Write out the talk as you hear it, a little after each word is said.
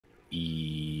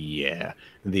Yeah,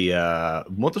 the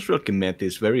Motorstrill Kemet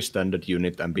is very standard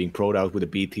unit and being brought out with a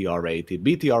BTR-80.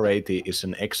 BTR-80 is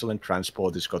an excellent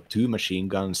transport. It's got 2 machine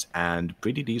guns and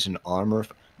pretty decent armor,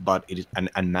 but it is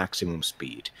and maximum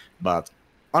speed. But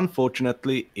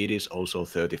unfortunately, it is also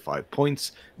 35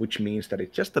 points, which means that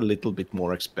it's just a little bit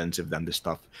more expensive than the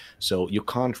stuff. So you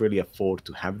can't really afford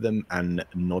to have them and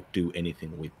not do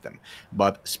anything with them.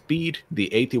 But speed,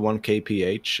 the 81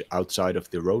 kph outside of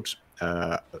the roads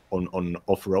on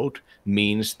off-road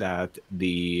means that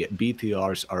the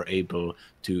BTRs are able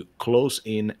to close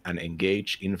in and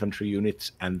engage infantry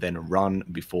units and then run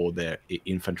before the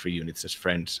infantry units as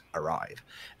friends arrive.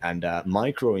 And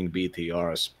microing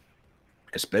BTRs,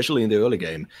 especially in the early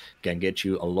game, can get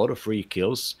you a lot of free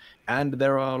kills. And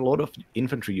there are a lot of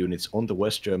infantry units on the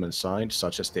West German side,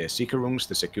 such as the Sicherungs,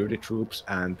 the security troops,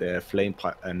 and the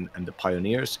and the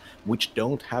Pioneers, which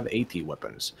don't have AT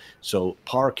weapons. So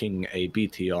parking a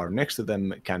BTR next to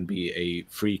them can be a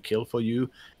free kill for you,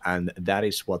 and that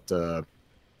is what the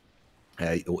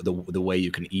way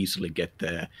you can easily get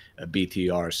the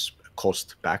BTR's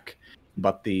cost back.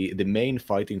 But the main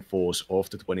fighting force of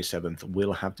the 27th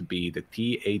will have to be the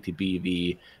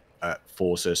T-80BV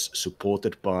forces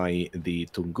supported by the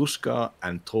Tunguska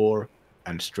and Tor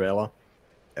and Strela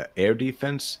air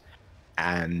defense,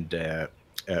 and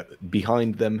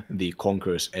behind them the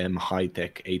Conqueror's M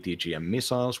high-tech ATGM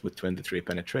missiles with 23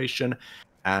 penetration,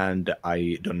 and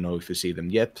I don't know if you see them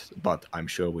yet, but I'm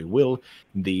sure we will,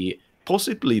 the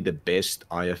possibly the best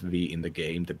IFV in the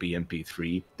game, the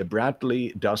BMP-3. The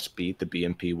Bradley does beat the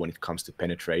BMP when it comes to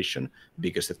penetration,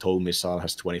 because the TOW missile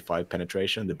has 25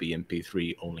 penetration, the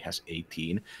BMP-3 only has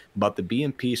 18, but the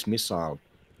BMP's missile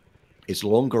is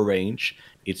longer range,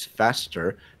 it's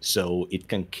faster, so it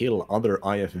can kill other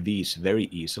IFVs very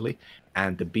easily,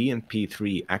 and the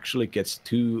BMP-3 actually gets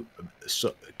 2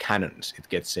 cannons. It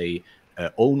gets a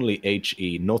only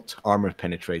HE, not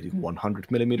armor-penetrating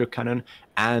 100mm cannon,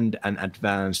 and an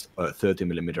advanced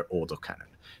 30mm autocannon.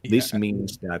 Yeah, This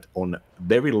means that on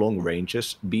very long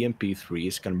ranges,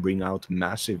 BMP-3s can bring out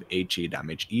massive HE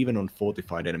damage, even on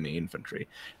fortified enemy infantry.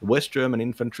 West German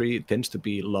infantry tends to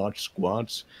be large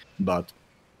squads, but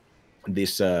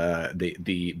this the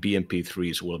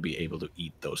BMP-3s will be able to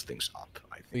eat those things up,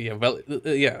 I think. yeah, well,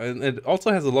 yeah, and it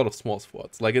also has a lot of small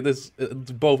squads. Like it is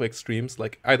both extremes,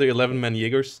 like either 11-man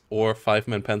Jaegers or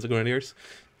 5-man Panzergrenadiers.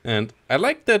 And I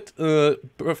like that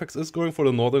Perfex is going for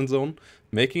the northern zone,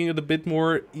 making it a bit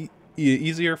more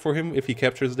easier for him if he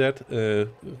captures that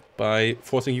by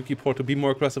forcing Yukiport to be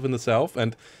more aggressive in the south.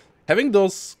 And having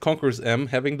those Conquerors M,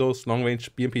 having those long-range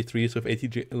BMP-3s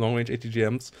with long-range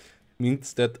ATGMs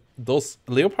means that those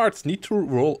Leopards need to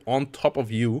roll on top of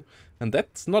you, and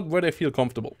that's not where they feel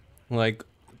comfortable. Like,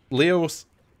 Leos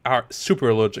are super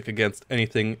allergic against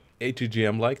anything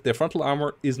ATGM-like. Their frontal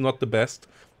armor is not the best.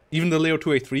 Even the Leo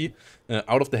 2A3,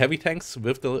 out of the heavy tanks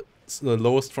with the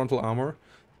lowest frontal armor,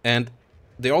 and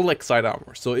they all lack side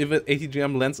armor. So if an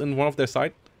ATGM lands in one of their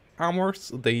side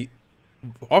armors, they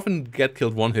often get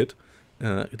killed one hit.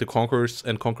 The Conquerors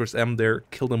and Conquerors M, they're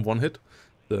killed in one hit.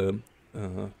 The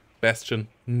Bastion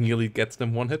nearly gets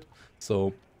them one hit.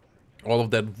 So all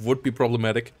of that would be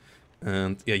problematic.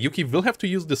 And yeah, Yuki will have to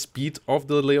use the speed of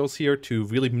the Leos here to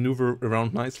really maneuver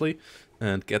around nicely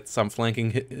and get some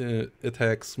flanking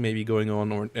attacks maybe going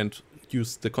on, and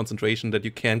use the concentration that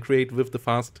you can create with the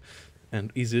fast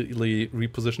and easily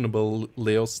repositionable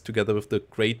Leos together with the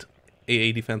great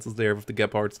AA defenses there with the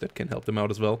Gepards that can help them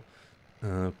out as well.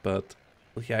 But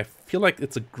yeah, I feel like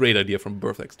it's a great idea from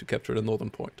Berthex to capture the northern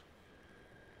point.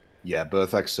 Yeah,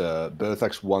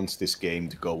 Berthax wants this game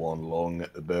to go on long.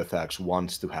 Berthax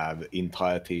wants to have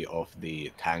entirety of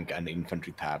the tank and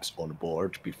infantry tabs on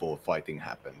board before fighting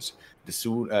happens.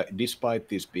 Despite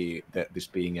this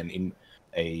being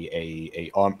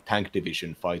a tank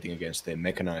division fighting against a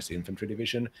mechanized infantry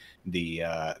division,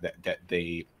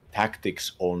 the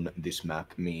tactics on this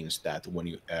map means that when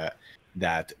you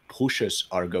that pushes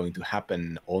are going to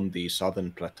happen on the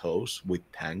southern plateaus with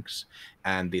tanks,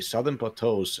 and the southern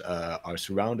plateaus are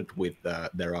surrounded with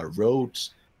there are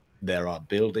roads, there are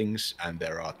buildings, and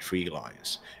there are tree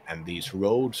lines, and these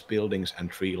roads, buildings, and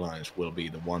tree lines will be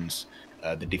the ones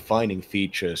the defining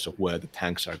features of where the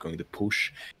tanks are going to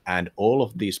push, and all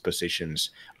of these positions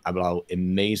allow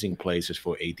amazing places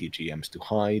for ATGMs to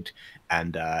hide,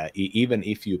 and even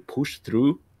if you push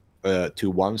through to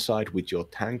one side with your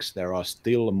tanks, there are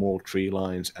still more tree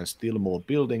lines and still more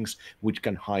buildings which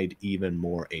can hide even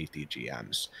more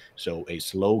ATGMs. So a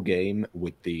slow game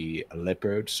with the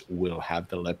leopards will have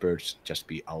the leopards just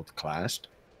be outclassed,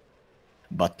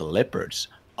 but the leopards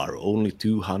are only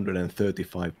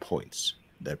 235 points.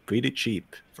 they're pretty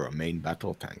cheap for a main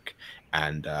battle tank.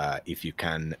 And if you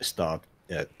can start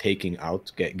taking out,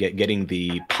 getting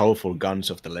the powerful guns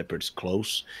of the leopards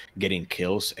close, getting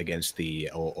kills against the,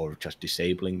 or just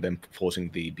disabling them, forcing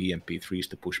the BMP3s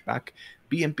to push back.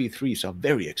 BMP3s are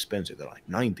very expensive; they're like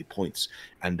 90 points,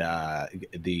 and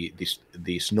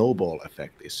the snowball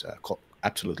effect is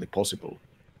absolutely possible.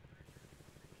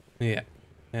 Yeah,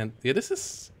 and yeah, this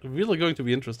is really going to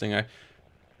be interesting.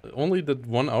 Only that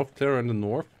one outplayer in the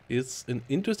north is an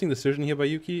interesting decision here by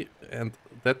Yuki, and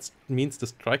that means the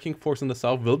striking force in the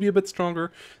south will be a bit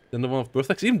stronger than the one of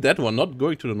Berthax. Even that one not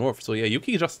going to the north. So yeah,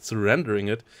 Yuki just surrendering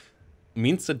it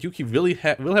means that Yuki really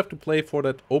will have to play for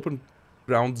that open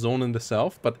ground zone in the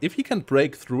south. But if he can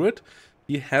break through it,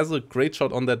 he has a great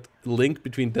shot on that link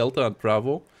between Delta and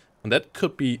Bravo, and that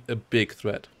could be a big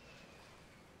threat.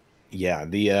 Yeah,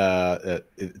 the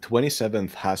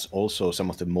 27th has also some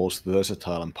of the most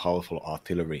versatile and powerful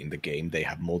artillery in the game. They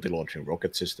have multi-launching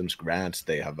rocket systems, grants.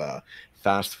 They have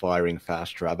fast-firing,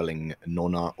 fast-traveling,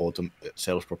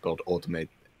 self-propelled automated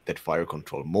fire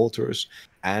control motors,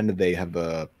 and they have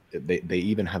they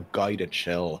even have guided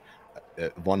shell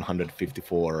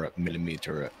 154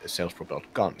 millimeter self-propelled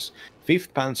guns.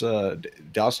 Fifth Panzer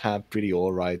does have pretty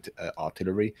all right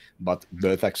artillery, but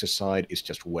Berthax's side is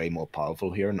just way more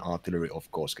powerful here, and artillery,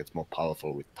 of course, gets more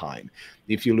powerful with time.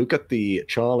 If you look at the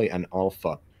Charlie and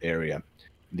Alpha area,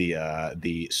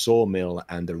 the sawmill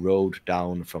and the road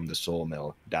down from the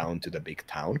sawmill down to the big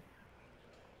town,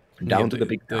 Yeah,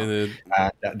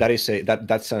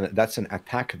 that's an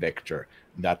attack vector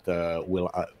that will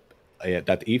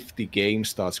that if the game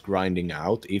starts grinding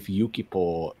out, if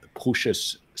Yukipo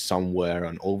pushes somewhere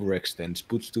and overextends,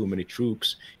 puts too many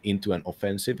troops into an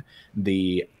offensive,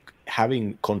 the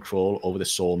having control over the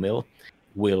sawmill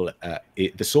will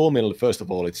the sawmill, first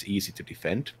of all, it's easy to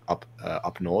defend up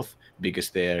north because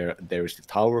there is the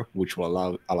tower which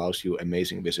will allows you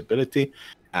amazing visibility,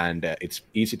 and it's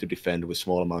easy to defend with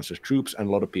small amounts of troops, and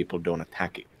a lot of people don't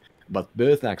attack it. But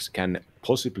Berthax can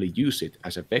possibly use it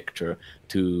as a vector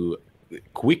to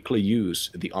quickly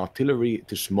use the artillery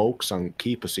to smoke some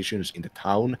key positions in the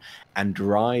town and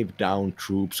drive down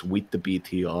troops with the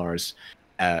BTRs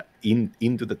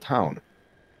into the town.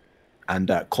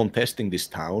 And contesting this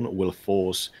town will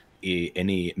force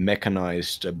any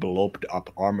mechanized, blobbed up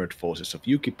armored forces of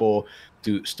Yukipo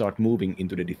to start moving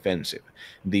into the defensive.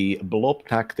 The blob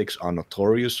tactics are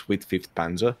notorious with 5th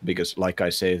Panzer because, like I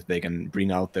said, they can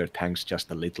bring out their tanks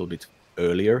just a little bit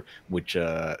earlier, which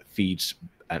feeds,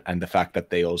 and the fact that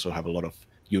they also have a lot of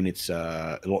units,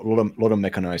 a lot of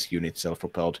mechanized units,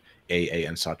 self-propelled AA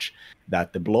and such,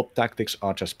 that the blob tactics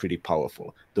are just pretty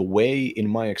powerful. The way, in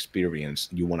my experience,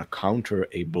 you want to counter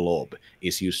a blob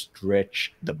is you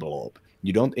stretch the blob.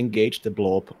 You don't engage the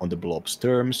blob on the blob's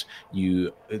terms.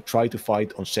 You try to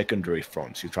fight on secondary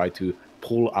fronts. You try to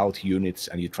pull out units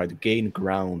and you try to gain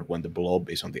ground when the blob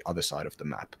is on the other side of the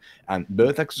map. And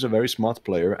Berthax is a very smart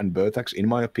player, and Berthax, in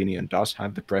my opinion, does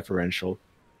have the preferential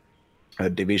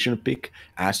division pick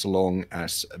as long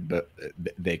as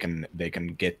they can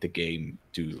get the game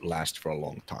to last for a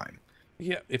long time.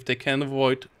 Yeah, if they can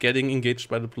avoid getting engaged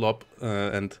by the blob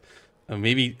and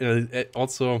maybe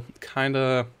also kind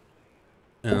of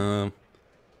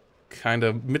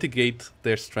mitigate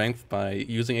their strength by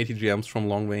using ATGMs from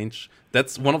long range.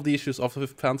 That's one of the issues of the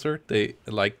 5th Panzer. They,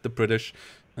 like the British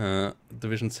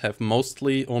divisions, have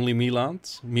mostly only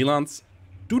Milans. Milans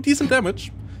do decent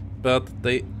damage, but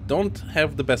they don't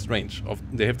have the best range.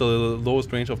 They have the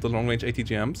lowest range of the long range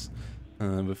ATGMs,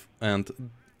 and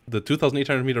the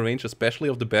 2,800 meter range, especially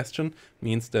of the Bastion,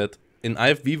 means that in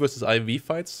IFV versus IFV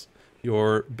fights,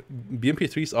 your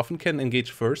BMP3s often can engage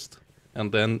first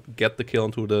and then get the kill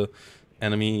onto the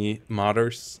enemy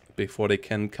martyrs before they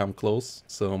can come close.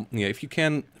 So yeah, if you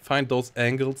can find those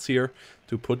angles here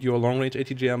to put your long range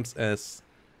ATGMs as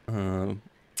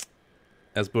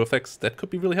Berthax, that could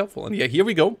be really helpful. And yeah, here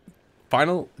we go.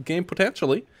 Final game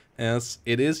potentially, as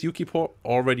it is Yukipo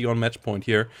already on match point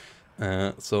here.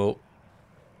 So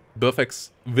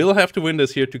Berthax will have to win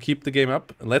this here to keep the game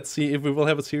up. Let's see if we will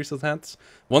have a series of hands.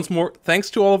 Once more, thanks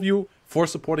to all of you for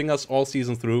supporting us all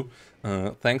season through.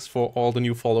 Thanks for all the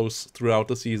new follows throughout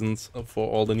the seasons, for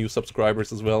all the new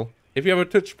subscribers as well. If you have a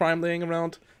Twitch Prime laying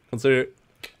around, consider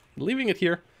leaving it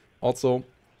here. Also,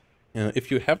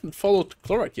 if you haven't followed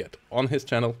Chloride yet on his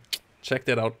channel, check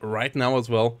that out right now as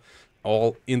well.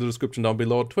 All in the description down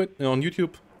below on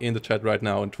YouTube, in the chat right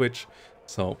now on Twitch.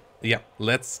 So yeah,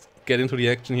 let's get into the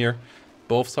action here.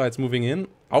 Both sides moving in.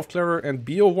 Aufklärer and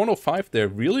BO105, they're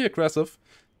really aggressive,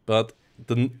 but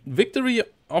the victory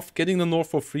of getting the North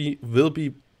for free will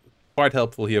be quite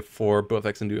helpful here for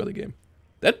Berthax in the early game.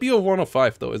 That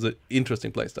BO105 though is an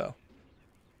interesting playstyle.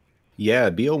 Yeah,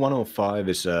 BO105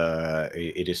 is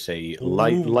it is a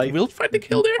light Will find the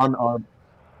kill there? unarmed.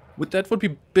 That would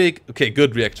be big. Okay,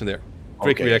 good reaction there.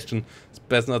 Quick Okay, reaction.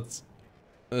 Spetsnaz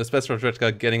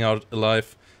getting out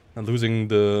alive and losing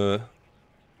the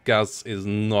gas is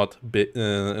not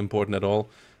important at all.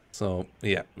 So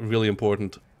yeah, really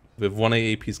important. With 1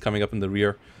 AAPs coming up in the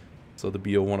rear, so the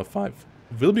BO105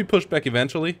 will be pushed back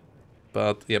eventually.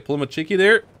 But yeah, pull him a cheeky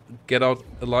there, get out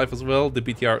alive as well. The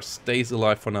BTR stays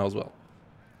alive for now as well.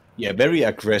 Yeah, very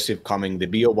aggressive coming. The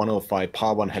BO105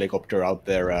 Par 1 helicopter out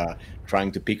there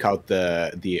trying to pick out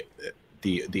the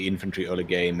infantry early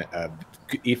game.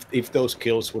 If those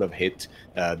kills would have hit,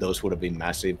 those would have been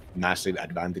massive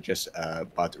advantages.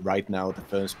 But right now, the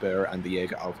Fernspeer and the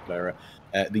Jägeraufklärer,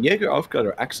 the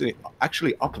Jägeraufklärer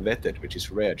actually up vetted, which is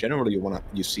rare. Generally,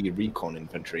 you see recon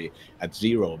infantry at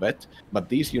 0 vet, but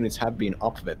these units have been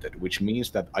up vetted, which means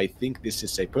that I think this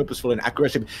is a purposeful and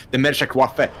aggressive. The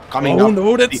Merschek-Waffe coming up. Oh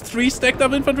no, that's 3 stacked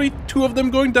up infantry. 2 of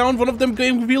them going down. 1 of them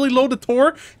getting really low. The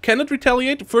Tor cannot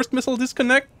retaliate. First missile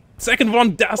disconnect. Second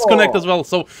one does connect as well.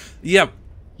 So yeah.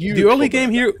 The early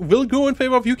game here will go in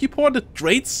favor of Yukipor. The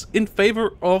trades in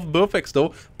favor of Burfax,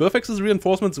 though. Burfax's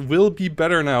reinforcements will be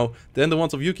better now than the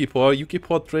ones of Yukipor.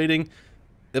 Yukipor trading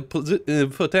a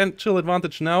potential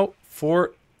advantage now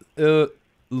for a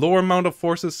lower amount of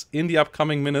forces in the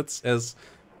upcoming minutes, as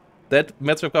that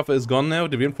Metzgerwaffe is gone now.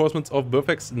 The reinforcements of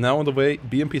Burfax now on the way.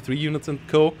 BMP3 units and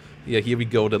co. Yeah, here we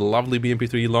go. The lovely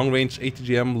BMP3 long-range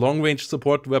ATGM, long-range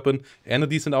support weapon, and a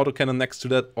decent autocannon next to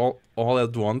that all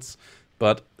at once.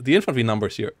 But the infantry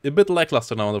numbers here, a bit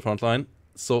lackluster now on the front line.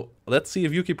 So let's see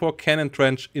if Yukipor can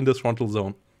entrench in this frontal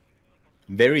zone.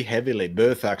 Very heavily,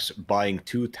 Burfax buying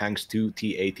 2 tanks, 2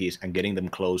 T-80s, and getting them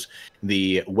close.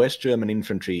 The West German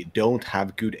infantry don't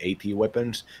have good AT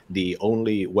weapons. The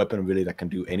only weapon really that can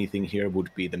do anything here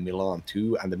would be the Milan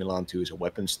 2, and the Milan 2 is a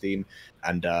weapons team.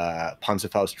 And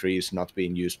Panzerfaust 3 is not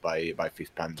being used by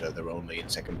 5th Panzer, they're only in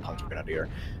 2nd Panzer Grenadier.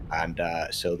 And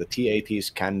so the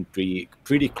T-80s can be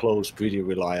pretty close, pretty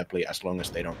reliably, as long as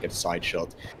they don't get side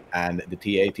shot. And the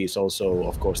T-80s also,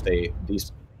 of course,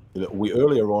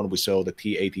 earlier on we saw the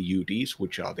T-80UDs,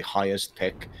 which are the highest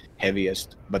tech,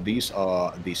 heaviest, but these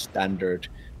are the standard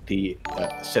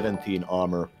T-17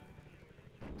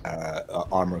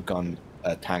 armor gun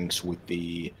tanks with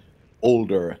the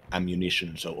older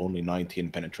ammunition, so only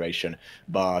 19 penetration.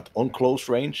 But on close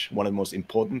range, one of the most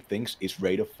important things is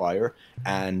rate of fire,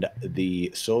 and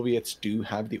the Soviets do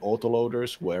have the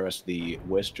autoloaders, whereas the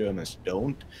West Germans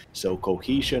don't, so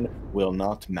cohesion will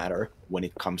not matter when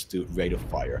it comes to rate of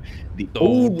fire. The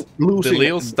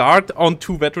Leos start on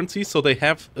 2 veterancies, so they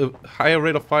have a higher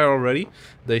rate of fire already.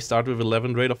 They start with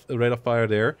 11 rate of fire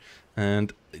there,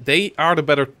 and they are the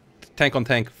better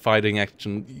tank-on-tank fighting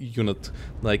action unit.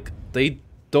 Like, they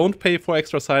don't pay for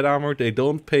extra side armor, they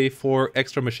don't pay for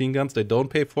extra machine guns, they don't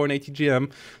pay for an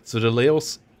ATGM, so the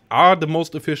Leos are the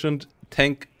most efficient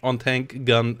tank-on-tank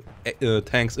gun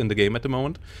tanks in the game at the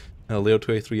moment. Leo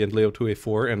 2A3 and Leo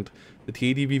 2A4, and the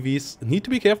TADVVs need to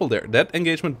be careful there. That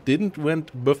engagement didn't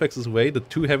went Burfax's way. The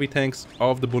 2 heavy tanks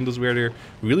of the Bundeswehr there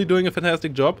really doing a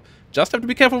fantastic job. Just have to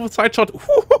be careful with side shot.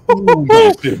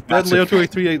 That Leo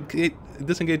 2A3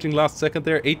 disengaging last second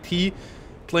there. AT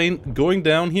plane going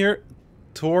down here.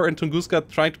 Tor and Tunguska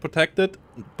trying to protect it,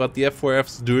 but the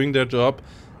F4Fs doing their job,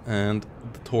 and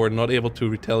the Tor not able to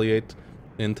retaliate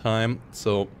in time.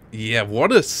 So yeah,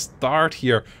 what a start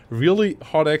here. Really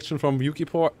hot action from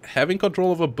Yukipor, having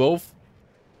control over both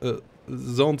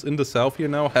zones in the south here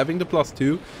now, having the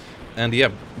 +2. And yeah,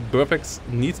 Burfax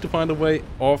needs to find a way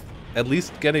of at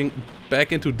least getting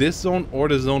back into this zone or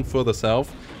the zone further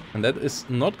south, and that is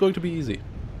not going to be easy.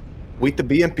 With the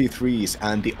BMP3s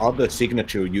and the other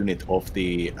signature unit of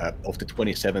the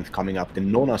 27th coming up, the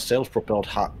Nona self-propelled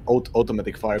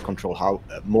automatic fire control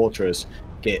mortars.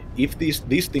 Okay, if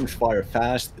these things fire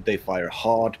fast, they fire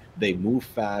hard, they move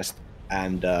fast,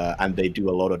 and they do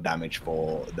a lot of damage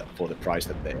for the price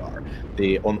that they are.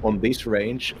 On this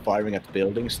range, firing at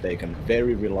buildings, they can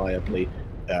very reliably.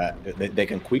 They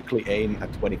can quickly aim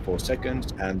at 24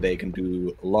 seconds, and they can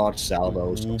do large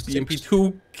salvos.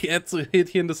 BMP2 gets a hit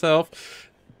here in the south,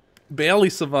 barely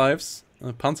survives.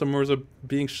 Panzermörser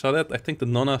being shot at. I think the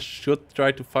Nonna should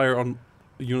try to fire on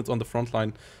units on the front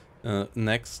line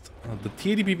next. The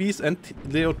TDBVs and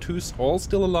Leo 2s all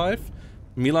still alive.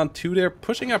 Milan 2 there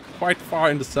pushing up quite far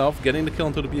in the south, getting the kill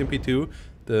into the BMP2.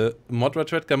 The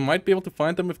Modra might be able to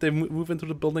find them if they move into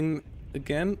the building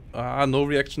again. No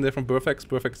reaction there from Burfax.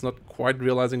 Burfax not quite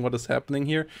realizing what is happening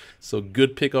here. So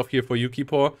good pick off here for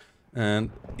Yukipor.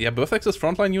 And yeah, Burfax's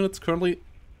frontline units currently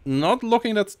not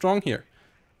looking that strong here.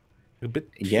 A bit.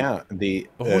 Yeah, the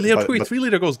Oh, Leo but 283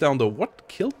 leader goes down though. What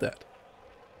killed that?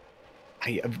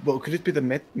 well, could it be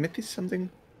the Metis something?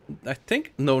 I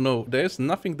think no, there's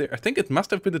nothing there. I think it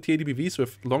must have been the TADBVs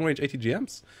with long range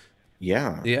ATGMs.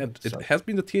 Yeah. Yeah, it has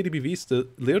been the TADBVs. The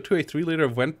Leo 283 leader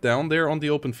went down there on the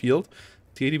open field.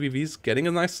 TADBVs getting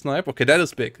a nice snipe. Okay, that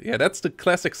is big. Yeah, that's the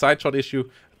classic side shot issue,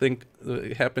 I think,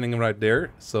 happening right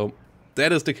there. So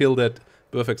that is the kill that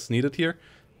Burfax needed here.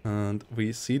 And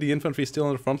we see the infantry still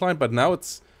on the front line, but now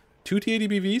it's 2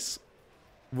 TADBVs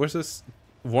versus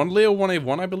 1 Leo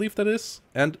 1A1, I believe that is,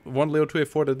 and 1 Leo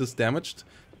 2A4 that is damaged.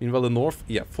 Meanwhile, the north,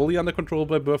 yeah, fully under control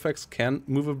by Burfax, can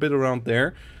move a bit around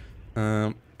there.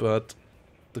 But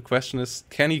the question is,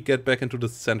 can he get back into the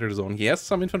center zone? He has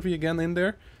some infantry again in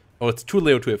there. Oh, it's 2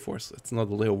 Leo 2A4s. It's not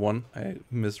the Leo 1. I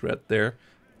misread there.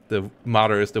 The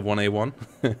Marder is the 1A1.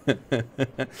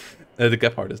 The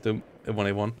Gephardt is the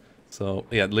 1A1. So,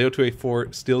 yeah, Leo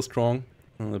 2A4 still strong.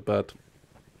 But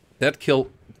that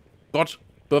kill got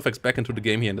Burfax back into the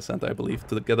game here in the center, I believe,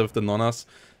 together with the Nonnas.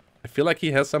 I feel like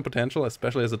he has some potential,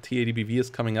 especially as a TADBV is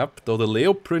coming up, though the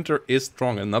Leo printer is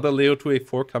strong. Another Leo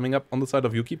 2A4 coming up on the side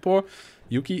of Yukipor.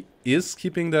 Yuki is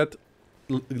keeping that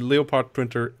Leopard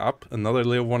printer up. Another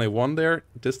Leo 1A1 there.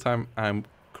 This time I'm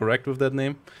correct with that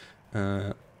name.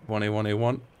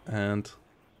 1A1A1 and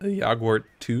a Jaguar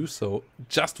 2, so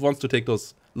just wants to take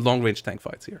those long-range tank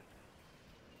fights here.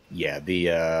 Yeah, the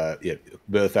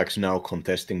Burfax now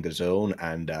contesting the zone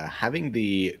and having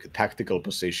the tactical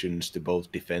positions to both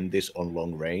defend this on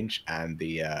long range and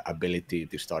the ability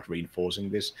to start reinforcing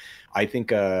this. I think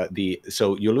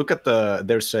so you look at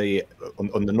there's a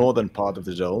on the northern part of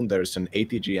the zone there's an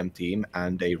ATGM team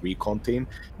and a recon team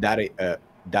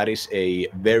that is a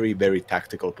very, very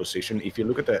tactical position. If you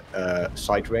look at the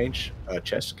sight range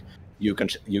Chesk, you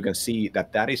can see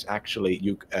that is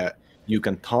actually you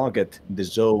can target the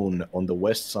zone on the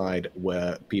west side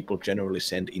where people generally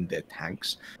send in their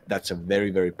tanks. That's a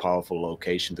very, very powerful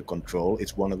location to control.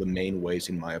 It's one of the main ways,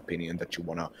 in my opinion, that you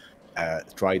want to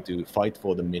try to fight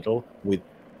for the middle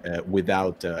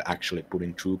without actually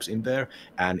putting troops in there.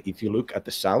 And if you look at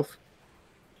the south,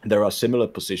 there are similar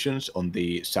positions on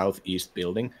the southeast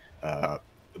building,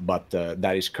 but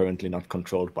that is currently not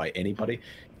controlled by anybody.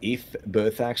 If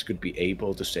Burfax could be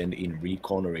able to send in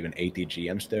recon or even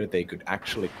ATGMs there, they could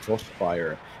actually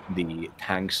crossfire the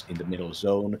tanks in the middle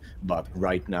zone. But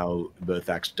right now,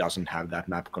 Burfax doesn't have that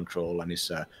map control and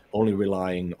is only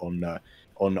relying on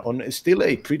still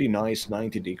a pretty nice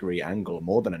 90-degree angle,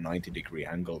 more than a 90-degree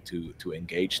angle to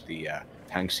engage the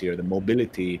tanks here. The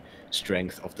mobility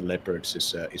strength of the Leopards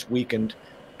is weakened,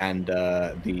 and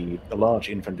the large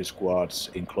infantry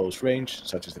squads in close range,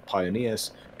 such as the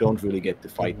Pioneers, don't really get to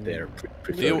fight there.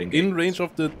 Leo in range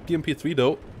of the BMP3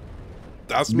 though,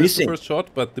 does miss the first shot,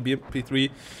 but the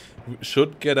BMP3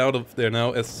 should get out of there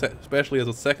now, especially as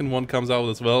the second one comes out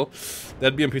as well.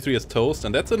 That BMP3 is toast,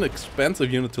 and that's an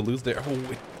expensive unit to lose there.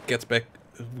 Oh, it gets back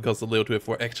because the Leo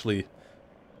 2A4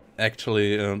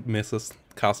 actually misses.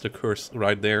 Cast a curse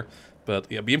right there. But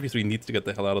yeah, BMP3 needs to get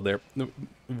the hell out of there.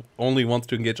 Only wants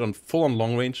to engage on full-on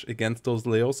long range against those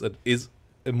Leos. It is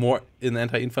an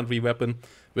anti-infantry weapon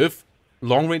with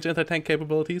long-range anti-tank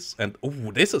capabilities. And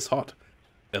oh, this is hot.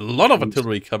 A lot of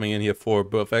artillery coming in here for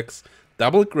Burfax.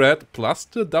 Double Grad plus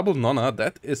the double Nonna.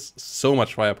 That is so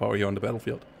much firepower here on the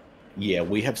battlefield. Yeah,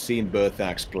 we have seen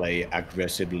Burfax play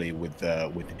aggressively with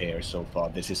air so far.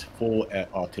 This is full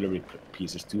artillery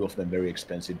pieces, 2 of them very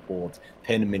expensive boards,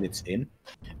 10 minutes in.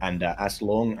 And as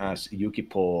long as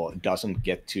Yukipor doesn't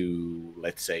get to,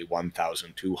 let's say,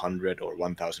 1,200 or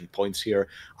 1,000 points here,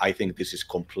 I think this is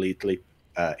completely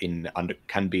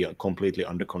can be completely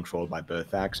under control by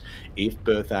Burfax. If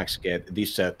Burfax get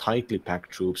these tightly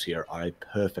packed troops here are a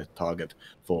perfect target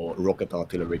for rocket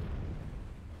artillery.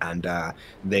 And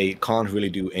they can't really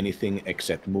do anything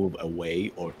except move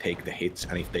away or take the hits.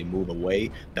 And if they move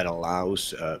away, that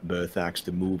allows Burfax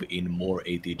to move in more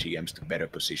ATGMs to better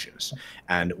positions.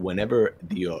 And whenever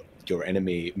your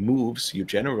enemy moves, you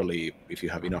generally, if you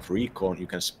have enough recon, you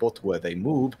can spot where they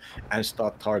move and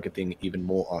start targeting even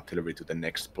more artillery to the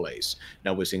next place.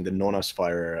 Now we're seeing the Nonnas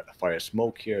fire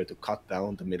smoke here to cut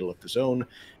down the middle of the zone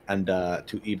and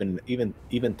to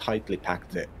even tightly pack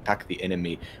the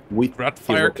enemy with Rat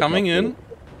fire coming in.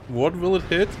 What will it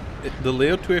hit? The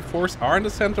Leo 2A4s are in the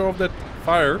center of that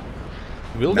fire.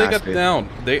 Will they get down?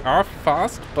 They are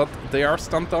fast, but they are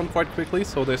stunned down quite quickly,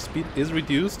 so their speed is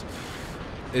reduced.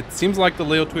 It seems like the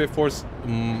Leo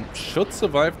 2A4s should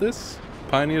survive this.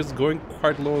 Pioneers going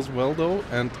quite low as well though,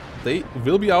 and they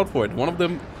will be out for it. One of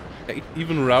them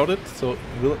even routed, so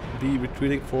will be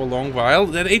retreating for a long while.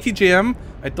 That ATGM,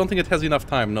 I don't think it has enough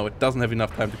time. No, it doesn't have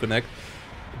enough time to connect.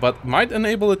 but might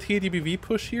enable a TDBV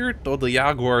push here, though the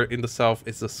Jaguar in the south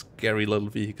is a scary little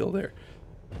vehicle there.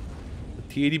 The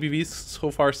TDBV is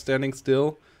so far standing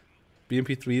still.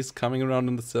 BMP3 is coming around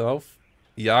in the south.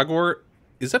 Jaguar,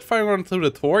 is that firing onto the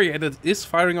Tor? Yeah, that is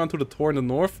firing onto the Tor in the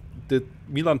north. The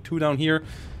Milan 2 down here,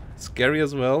 scary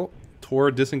as well. Tor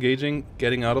disengaging,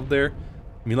 getting out of there.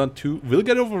 Milan 2 will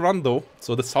get overrun though,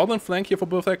 so the southern flank here for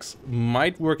Burfax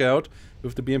might work out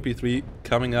with the BMP3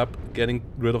 coming up, getting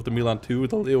rid of the Milan 2.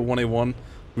 The Leo 1A1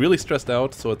 really stressed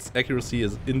out, so its accuracy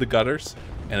is in the gutters,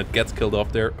 and it gets killed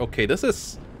off there. Okay, this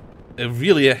is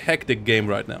really a hectic game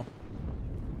right now.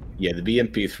 Yeah, the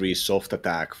BMP3 soft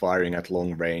attack, firing at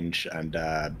long range, and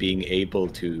being able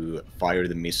to fire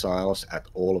the missiles at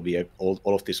all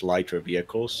of these lighter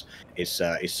vehicles is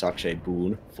such a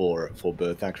boon for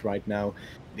Berthax right now.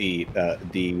 The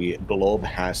blob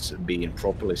has been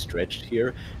properly stretched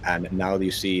here, and now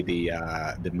you see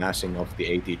the massing of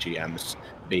the ATGMs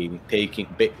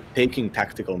taking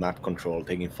tactical map control,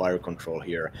 taking fire control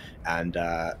here, and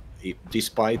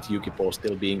despite Yukipo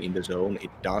still being in the zone, it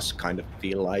does kind of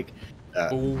feel like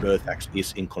Berthax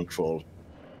is in control.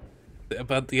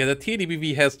 But yeah, the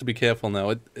TDBV has to be careful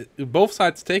now. Both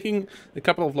sides taking a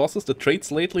couple of losses. The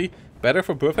trades lately better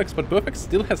for Berthax, but Berthax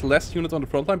still has less units on the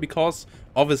front line because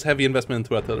of his heavy investment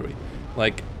into artillery.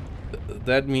 Like,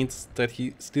 that means that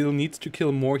he still needs to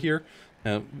kill more here.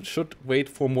 Should wait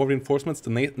for more reinforcements.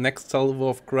 The next salvo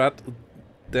of Grad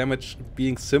damage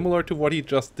being similar to what he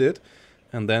just did.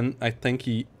 And then I think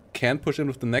he can push in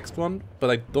with the next one, but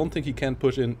I don't think he can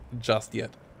push in just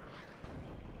yet.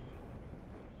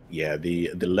 Yeah,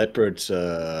 the leopards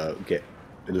the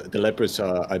leopards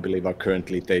I believe are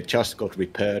currently, they just got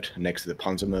repaired next to the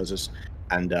Panzermörsers,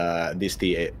 and this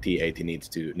T80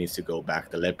 needs to go back.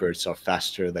 The leopards are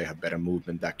faster, they have better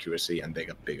movement accuracy, and they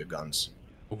got bigger guns.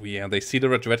 Oh yeah, they see the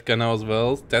Radvetka now as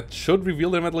well. That should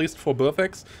reveal them at least for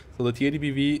Berthax. So the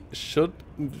TADBV should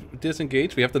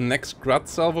disengage. We have the next Grad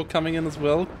salvo coming in as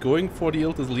well. Going for the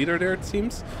Iltis leader there, it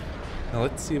seems. Now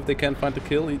let's see if they can find the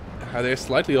kill. They're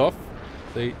slightly off.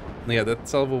 Yeah, that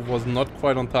salvo was not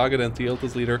quite on target, and the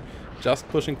Iltis leader just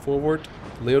pushing forward.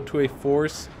 Leo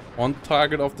 2A4s on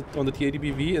target on the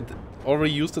TADBV. It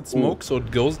already used its smoke, so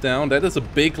it goes down. That is a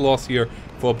big loss here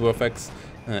for Berthax.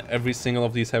 Every single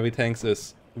of these heavy tanks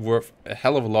is worth a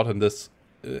hell of a lot in this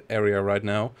area right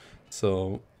now,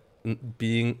 so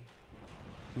being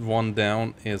one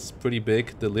down is pretty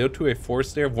big. The Leo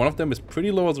 2A4s there, one of them is pretty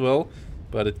low as well,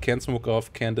 but it can smoke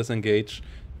off, can disengage,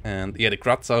 and yeah, the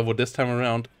Grad salvo this time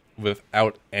around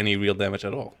without any real damage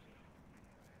at all.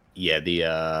 Yeah,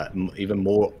 the even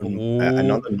more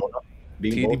another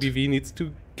TDBV needs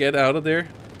to get out of there.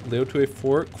 Leo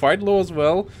 2A4 quite low as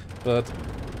well, but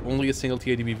only a single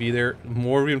TADBV there.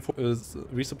 More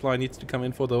resupply needs to come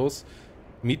in for those.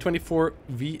 Mi-24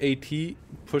 VAT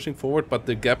pushing forward, but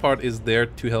the Gepard is there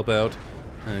to help out.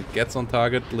 Gets on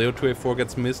target. Leo 2A4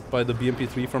 gets missed by the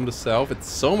BMP3 from the south. It's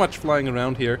so much flying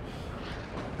around here.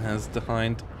 As the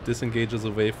Hind disengages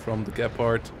away from the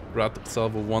Gepard. Grad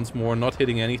salvo once more, not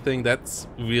hitting anything. That's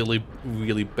really,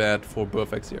 really bad for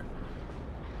Berthax here.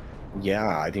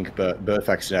 Yeah, I think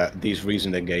Berthax, these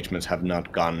recent engagements have not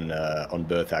gone on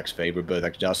Berthax's favor.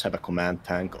 Berthax does have a command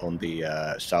tank on the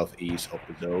southeast of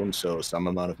the zone, so some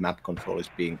amount of map control is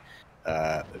being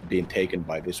taken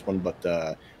by this one. But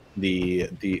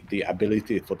the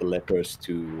ability for the Leopards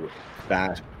to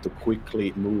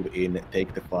quickly move in,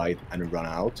 take the fight, and run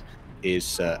out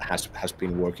has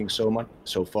been working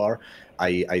so far.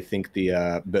 I think the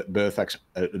Berthax,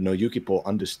 Yukipo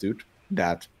understood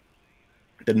that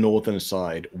the northern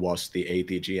side was the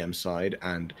ATGM side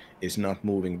and is not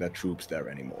moving their troops there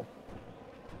anymore.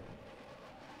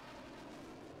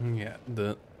 Yeah,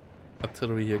 the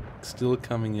artillery here still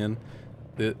coming in.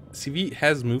 The CV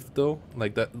has moved though,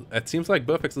 like that. It seems like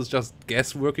Berthax is just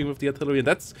guess working with the artillery, and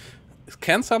it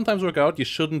can sometimes work out. You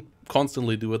shouldn't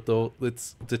constantly do it though.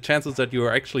 It's the chances that you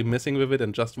are actually missing with it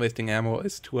and just wasting ammo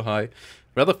is too high.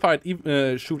 Rather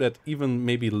shoot at even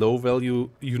maybe low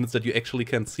value units that you actually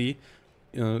can see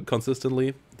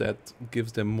consistently. That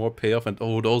gives them more payoff. And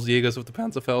oh, those Jägers with the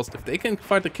Panzerfaust, if they can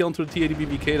find a kill into the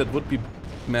TADBVK, that would be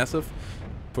massive.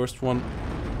 First one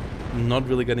not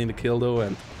really getting the kill though,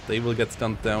 and they will get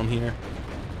stunned down here.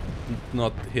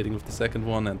 Not hitting with the second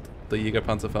one, and the Jäger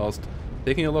Panzerfaust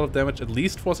taking a lot of damage, at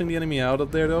least forcing the enemy out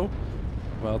of there though.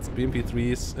 Well, it's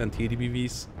BMP3s and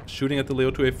TADBVs shooting at the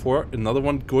Leo 2A4. Another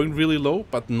one going really low,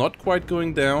 but not quite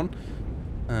going down.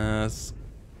 As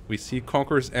we see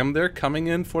Conqueror's M there coming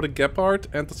in for the Gepard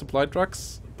and the supply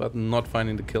trucks, but not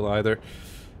finding the kill either.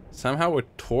 Somehow a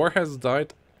Tor has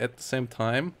died at the same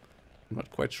time. I'm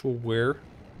not quite sure where,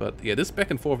 but yeah, this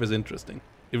back and forth is interesting.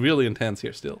 really intense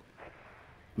here still.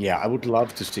 Yeah, I would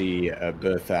love to see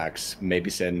Berthax maybe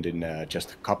send in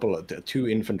just a couple of two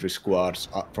infantry squads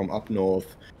from up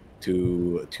north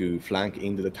to flank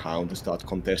into the town, to start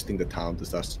contesting the town, to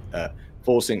start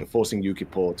forcing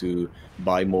Yukipor to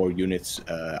buy more units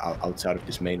outside of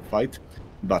this main fight.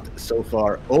 But so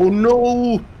far, oh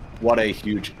no! What a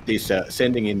huge this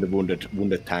sending in the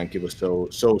wounded tank. It was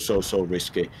so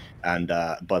risky, and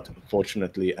but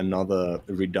fortunately another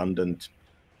redundant.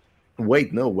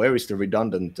 Wait, no. Where is the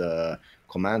redundant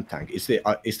command tank? Is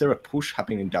there a push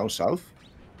happening down south?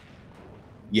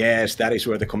 Yes, that is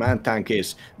where the command tank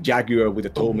is. Jaguar with the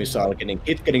tow missile getting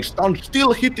hit, getting stunned,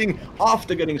 still hitting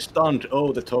after getting stunned.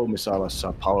 Oh, the tow missile is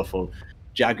so powerful.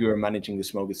 Jaguar managing to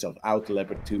smoke itself out.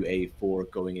 Leopard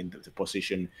 2A4 going into the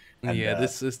position. And, yeah,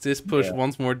 this push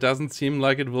once more doesn't seem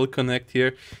like it will connect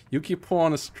here. Yukipor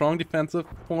on a strong defensive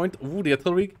point. Ooh, the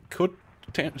artillery could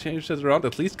change this around.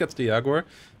 At least gets the Jaguar,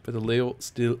 but the Leo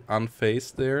still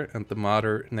unfazed there, and the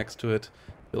Martyr next to it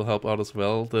will help out as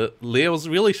well. The Leo's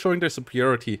really showing their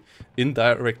superiority in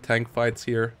direct tank fights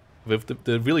here, with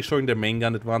the really showing their main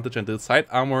gun advantage and the side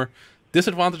armor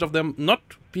disadvantage of them not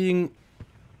being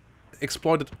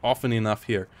exploited often enough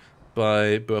here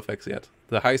by Burfax yet.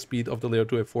 The high speed of the Leo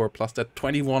 2A4 plus that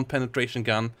 21 penetration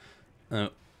gun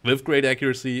with great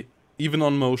accuracy, even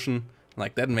on motion,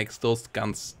 like that makes those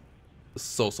guns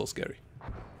so scary.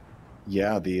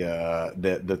 Yeah,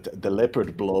 the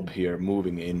leopard blob here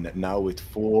moving in now with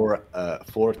four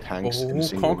tanks.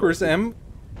 Oh, Conqueror's M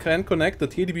can connect. The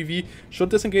TADBV should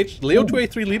disengage. Leo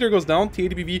 2A3 leader goes down.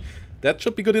 TADBV, that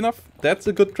should be good enough. That's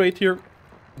a good trade here.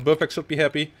 Burfax should be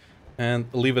happy, and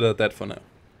leave it at that for now.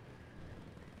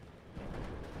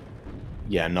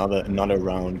 Yeah, another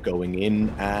round going in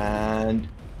and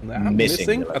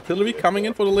missing. Artillery coming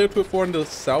in for the Leo 2A4 in the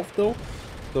south though.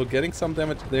 So getting some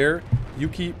damage there.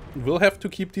 Yuki will have to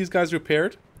keep these guys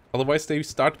repaired. Otherwise they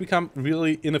start to become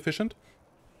really inefficient.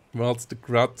 Whilst the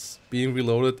Gruts being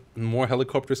reloaded. More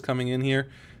helicopters coming in here.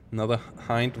 Another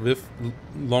Hind with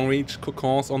long-range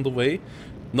Cocons on the way.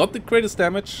 Not the greatest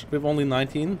damage with only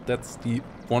 19. That's the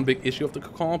one big issue of the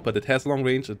Cocon. But it has long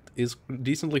range. It is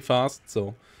decently fast.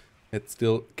 So it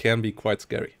still can be quite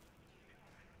scary.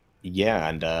 Yeah,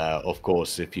 and of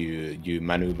course, if you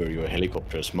maneuver your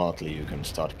helicopter smartly, you can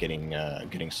start getting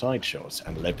side shots,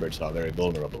 and leopards are very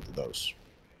vulnerable to those.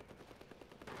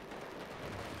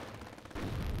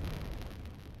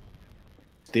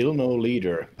 Still no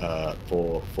leader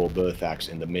for Berthax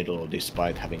in the middle,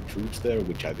 despite having troops there,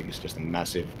 which I think is just a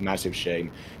massive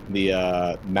shame.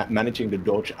 The managing to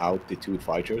dodge out the two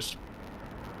fighters,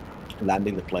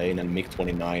 landing the plane, and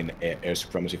MiG-29 air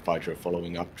supremacy fighter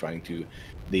following up, trying to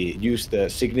use the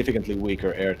significantly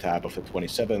weaker air tab of the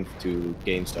 27th to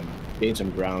gain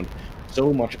some ground.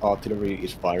 So much artillery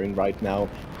is firing right now,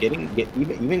 even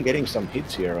getting some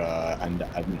hits here, and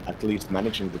at least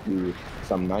managing to do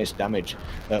some nice damage.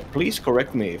 Please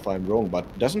correct me if I'm wrong, but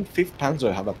doesn't 5th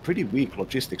Panzer have a pretty weak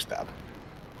logistics tab?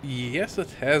 Yes,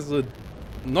 it has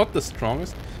not the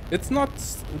strongest. It's not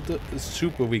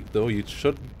super weak though. You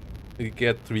should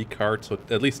get 3 cards, or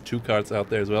at least 2 cards out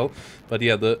there as well. But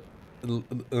yeah, the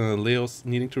Leo's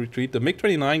needing to retreat. The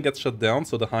MiG-29 gets shut down,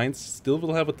 so the Hinds still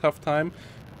will have a tough time.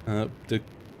 The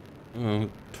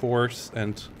Tors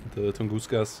and the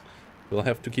Tunguskas will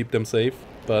have to keep them safe.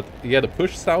 But yeah, the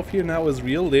push south here now is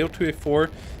real. Leo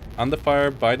 2A4 under fire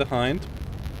by the Hind.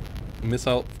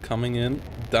 Missile coming in.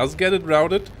 Does get it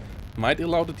routed. Might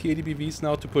allow the TADBVs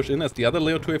now to push in, as the other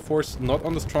Leo 2A4s not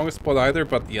on the strongest spot either.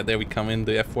 But yeah, there we come in.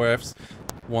 The F4Fs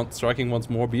striking once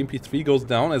more. BMP-3 goes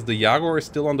down as the Jaguar is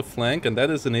still on the flank, and that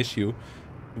is an issue.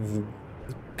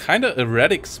 Kind of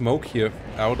erratic smoke here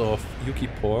out of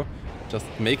Yukipor, just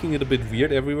making it a bit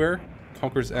weird everywhere.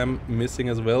 Conqueror's M missing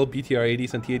as well.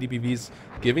 BTR-80s and TADBVs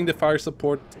giving the fire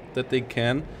support that they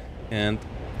can, and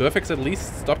Burfax at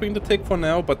least stopping the tick for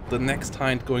now, but the next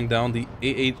Hind going down. The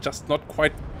AA just not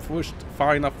quite pushed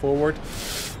far enough forward.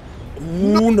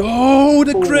 Ooh, no,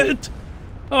 the crit!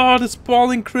 Oh, the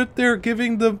spalling crit there,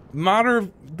 giving the Martyr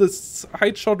the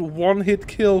side shot one-hit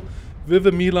kill with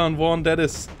a Milan 1. That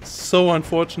is so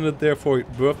unfortunate there for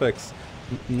Burfax.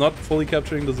 Not fully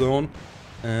capturing the zone,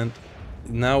 and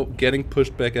now getting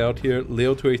pushed back out here.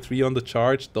 Leo 2A3 on the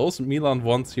charge. Those Milan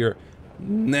 1s here,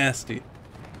 nasty.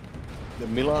 The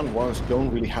Milan ones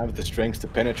don't really have the strength to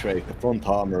penetrate the front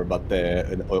armor, but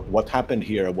what happened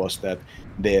here was that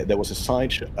there was a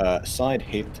side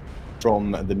hit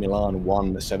from the Milan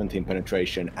 117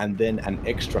 penetration, and then an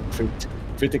extra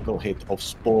critical hit of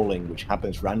spalling, which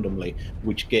happens randomly,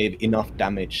 which gave enough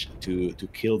damage to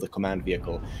kill the command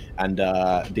vehicle. And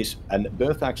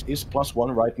Berthax is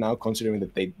 +1 right now, considering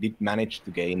that they did manage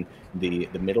to gain the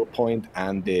middle point,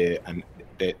 and the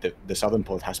southern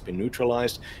point has been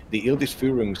neutralized. The Ildis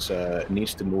Führungs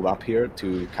needs to move up here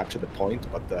to capture the point,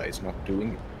 but it's not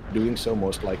doing so.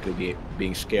 Most likely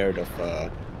being scared of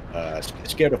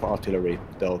artillery.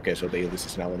 Okay, so the Ildis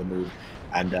is now on the move,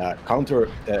 and counter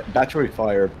battery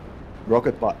fire,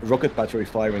 rocket battery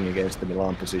firing against the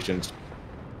Milan positions,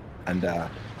 and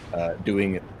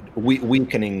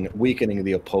weakening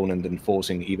the opponent and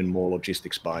forcing even more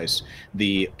logistics buys.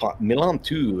 The Milan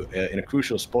 2, in a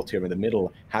crucial spot here in the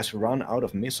middle, has run out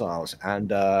of missiles, and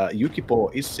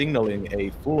Yukipo is signaling a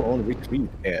full-on retreat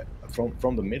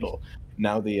from the middle.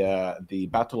 Now the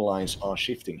battle lines are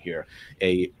shifting here.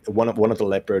 One of the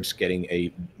leopards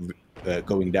getting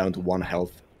going down to 1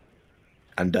 health,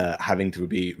 and having to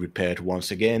be repaired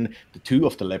once again. The 2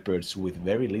 of the leopards with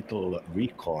very little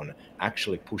recon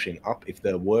actually pushing up. If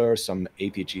there were some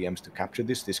ATGMs to capture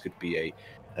this could be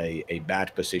a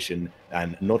bad position,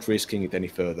 and not risking it any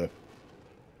further.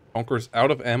 Conquer's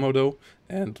out of ammo though,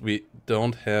 and we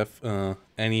don't have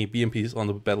any BMPs on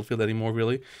the battlefield anymore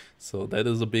really, so that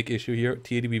is a big issue here.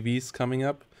 TADBVs coming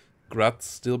up, Grats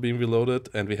still being reloaded,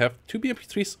 and we have 2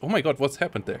 BMP3s. Oh my god, what's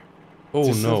happened there?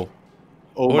 Oh no.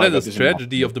 Oh, that is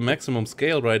tragedy of the maximum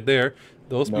scale right there.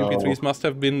 Those BMP3s must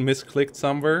have been misclicked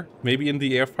somewhere, maybe in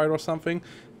the airfight or something,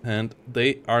 and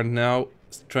they are now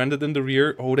stranded in the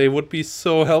rear. Oh, they would be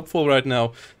so helpful right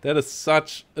now. That is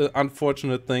such an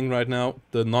unfortunate thing right now.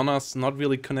 The Nonnas not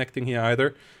really connecting here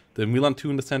either. The Milan 2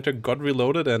 in the center got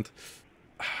reloaded, and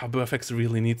Burfax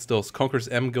really needs those. Conqueror's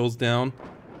M goes down.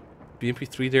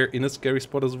 BMP3 there in a scary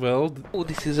spot as well. Oh,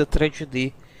 this is a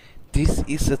tragedy. This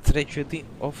is a tragedy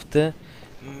of the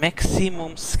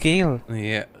maximum scale.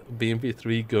 Yeah,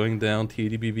 BMP3 going down,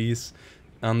 TDBVs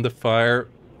under fire.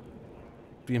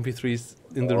 BMP3s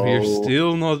in the rear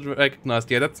still not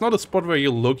recognized. Yeah, that's not a spot where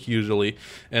you look usually.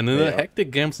 And in a hectic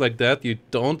games like that, you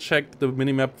don't check the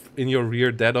minimap in your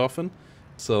rear that often.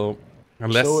 So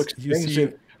unless you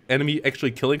see enemy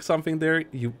actually killing something there,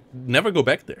 you never go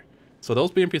back there. So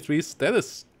those BMP3s, that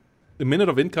is a minute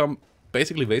of income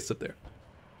basically wasted there.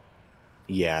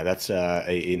 Yeah, that's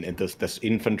this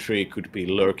infantry could be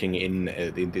lurking in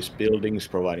these buildings,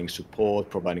 providing support,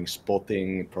 providing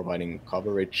spotting, providing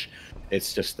coverage.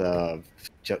 It's just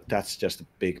that's just a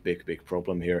big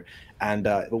problem here. And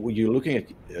when you're looking at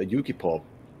Yukipo,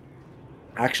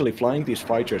 actually flying these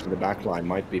fighters in the back line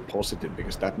might be positive,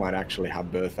 because that might actually have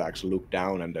Berthax look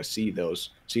down and see those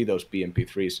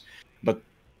BMP3s, but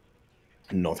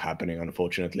not happening,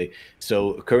 unfortunately.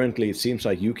 So currently it seems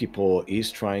like Yukipo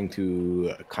is trying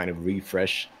to kind of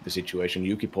refresh the situation.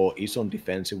 Yukipo is on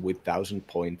defensive with 1,000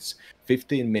 points.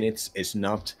 15 minutes is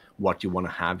not what you want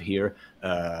to have here.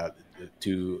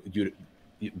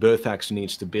 Berthax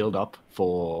needs to build up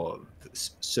for a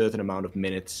certain amount of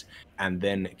minutes and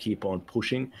then keep on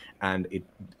pushing. And it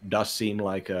does seem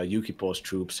like Yukipo's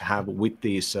troops have, with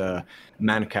these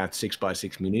Mancat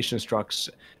 6x6 munitions trucks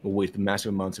with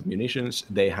massive amounts of munitions,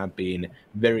 they have been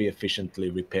very efficiently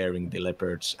repairing the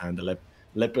leopards. And the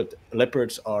Leopard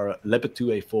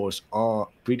 2A4s are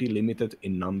pretty limited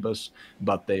in numbers,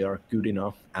 but they are good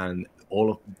enough, and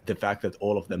the fact that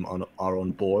all of them are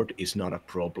on board is not a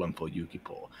problem for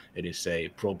Yukipo. It is a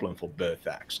problem for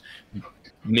Berthax.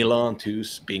 Milan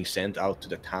 2's being sent out to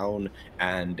the town,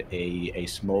 and a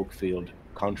smoke-filled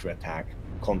counterattack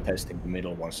contesting the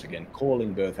middle once again,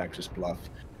 calling Berthax's bluff,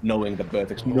 knowing that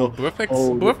Berthax...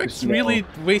 Berthax really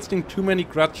wasting too many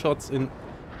grad shots on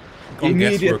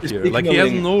guesswork here. Like, he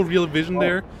has no real vision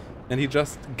there, and he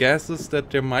just guesses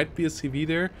that there might be a CV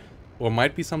there, or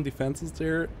might be some defenses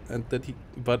there, and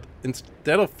but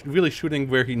instead of really shooting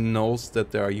where he knows that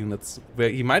there are units, where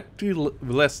he might do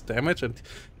less damage,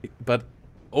 but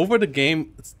over the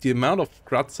game, the amount of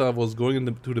Grazza was going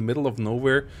into the middle of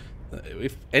nowhere.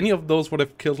 If any of those would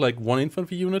have killed like 1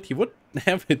 infantry unit, he would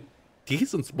have a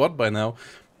decent spot by now.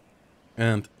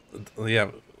 And yeah,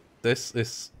 this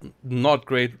is not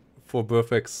great for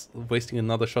Burfax, wasting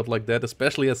another shot like that,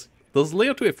 especially as those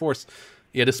layer 2A4s,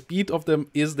 yeah, the speed of them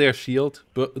is their shield,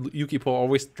 but Yukipo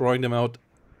always throwing them out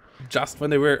just when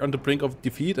they were on the brink of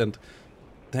defeat, and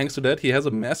thanks to that he has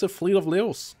a massive fleet of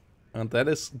Leos, and that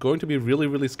is going to be really,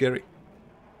 really scary.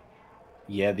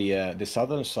 Yeah, the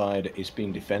southern side is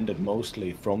being defended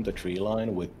mostly from the tree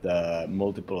line with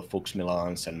multiple Fuchs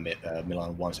Milans and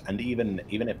Milan ones, and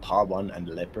even a Par one and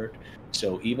Leopard.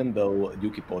 So even though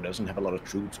Yukipo doesn't have a lot of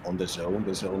troops on the zone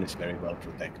is very well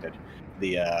protected.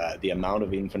 The amount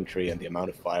of infantry and the amount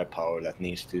of firepower that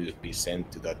needs to be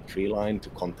sent to that tree line to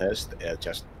contest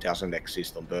just doesn't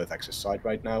exist on Berthax's side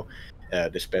right now.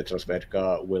 The Spetros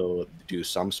Vedka will do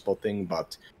some spotting,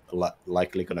 but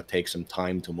likely going to take some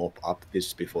time to mop up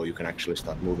this before you can actually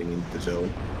start moving into the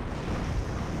zone.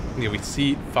 Yeah, we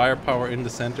see firepower in the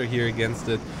center here against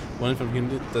the one from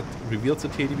unit that reveals the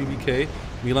TDBBK.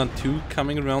 Milan 2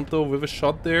 coming around though with a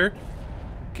shot there.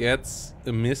 Gets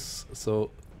a miss,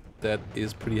 so that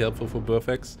is pretty helpful for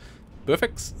Burfax.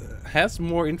 Burfax has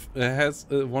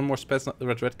one more Spetsnaz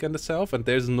Radredka in the south, and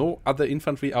there's no other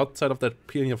infantry outside of that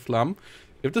Pioneer Flam.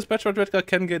 If the Spetsnaz Radredka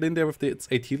can get in there with its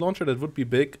AT launcher, that would be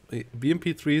big.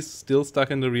 BMP3 is still stuck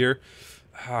in the rear.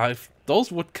 If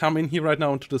those would come in here right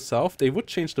now into the south, they would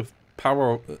change the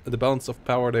power, the balance of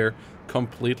power there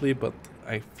completely, but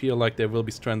I feel like they will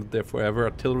be stranded there forever.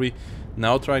 Artillery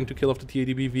now trying to kill off the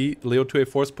TAD-BV. Leo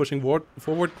 2A4 is pushing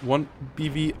forward. One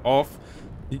BV off.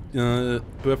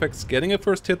 Burfax getting a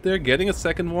first hit there, getting a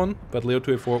second one, but Leo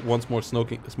 2A4 once more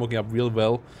smoking up real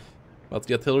well. But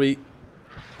the artillery,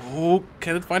 oh,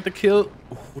 can it find the kill?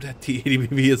 Oh, that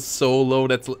TAD-BV is so low,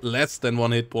 that's less than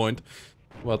 1 hit point.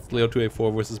 But Leo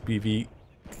 2A4 versus BV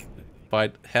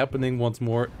fight happening once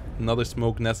more. Another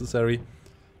smoke necessary.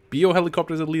 BO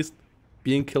helicopters at least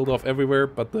being killed off everywhere,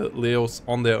 but the Leos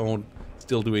on their own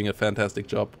still doing a fantastic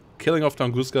job. Killing off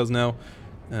Tunguskas now.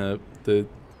 The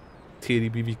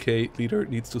TAD-BVK leader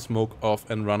needs to smoke off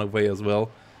and run away as well.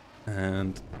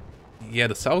 And yeah,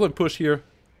 the southern push here,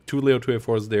 2 Leo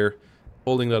 2A4s there,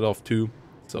 holding that off too.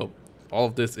 So all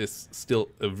of this is still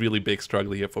a really big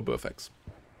struggle here for Burfax.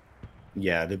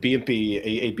 Yeah, the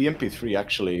a BMP3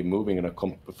 actually moving in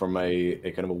from a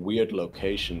kind of a weird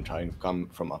location, trying to come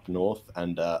from up north,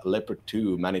 and Leopard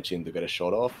 2 managing to get a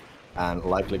shot off, and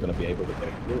likely going to be able to get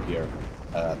a kill here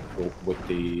with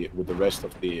the rest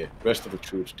of the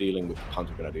troops dealing with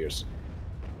counter grenadiers.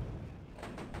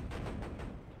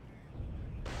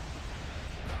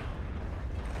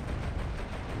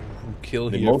 Kill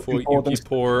here for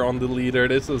Yukipo on the leader.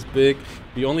 This is big.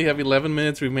 We only have 11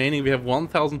 minutes remaining. We have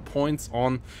 1,000 points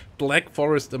on Black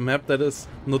Forest, a map that is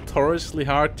notoriously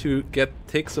hard to get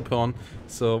ticks upon.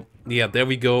 So yeah, there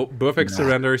we go. Burfax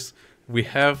surrenders. We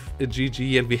have a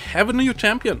GG and we have a new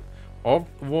champion of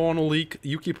WARNO League.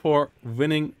 Yukipo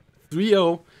winning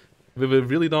 3-0 with a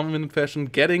really dominant fashion,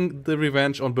 getting the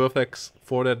revenge on Burfax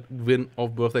for that win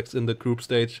of Burfax in the group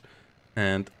stage.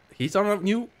 And he's our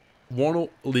new WARNO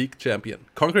League champion.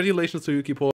 Congratulations to Yukipo.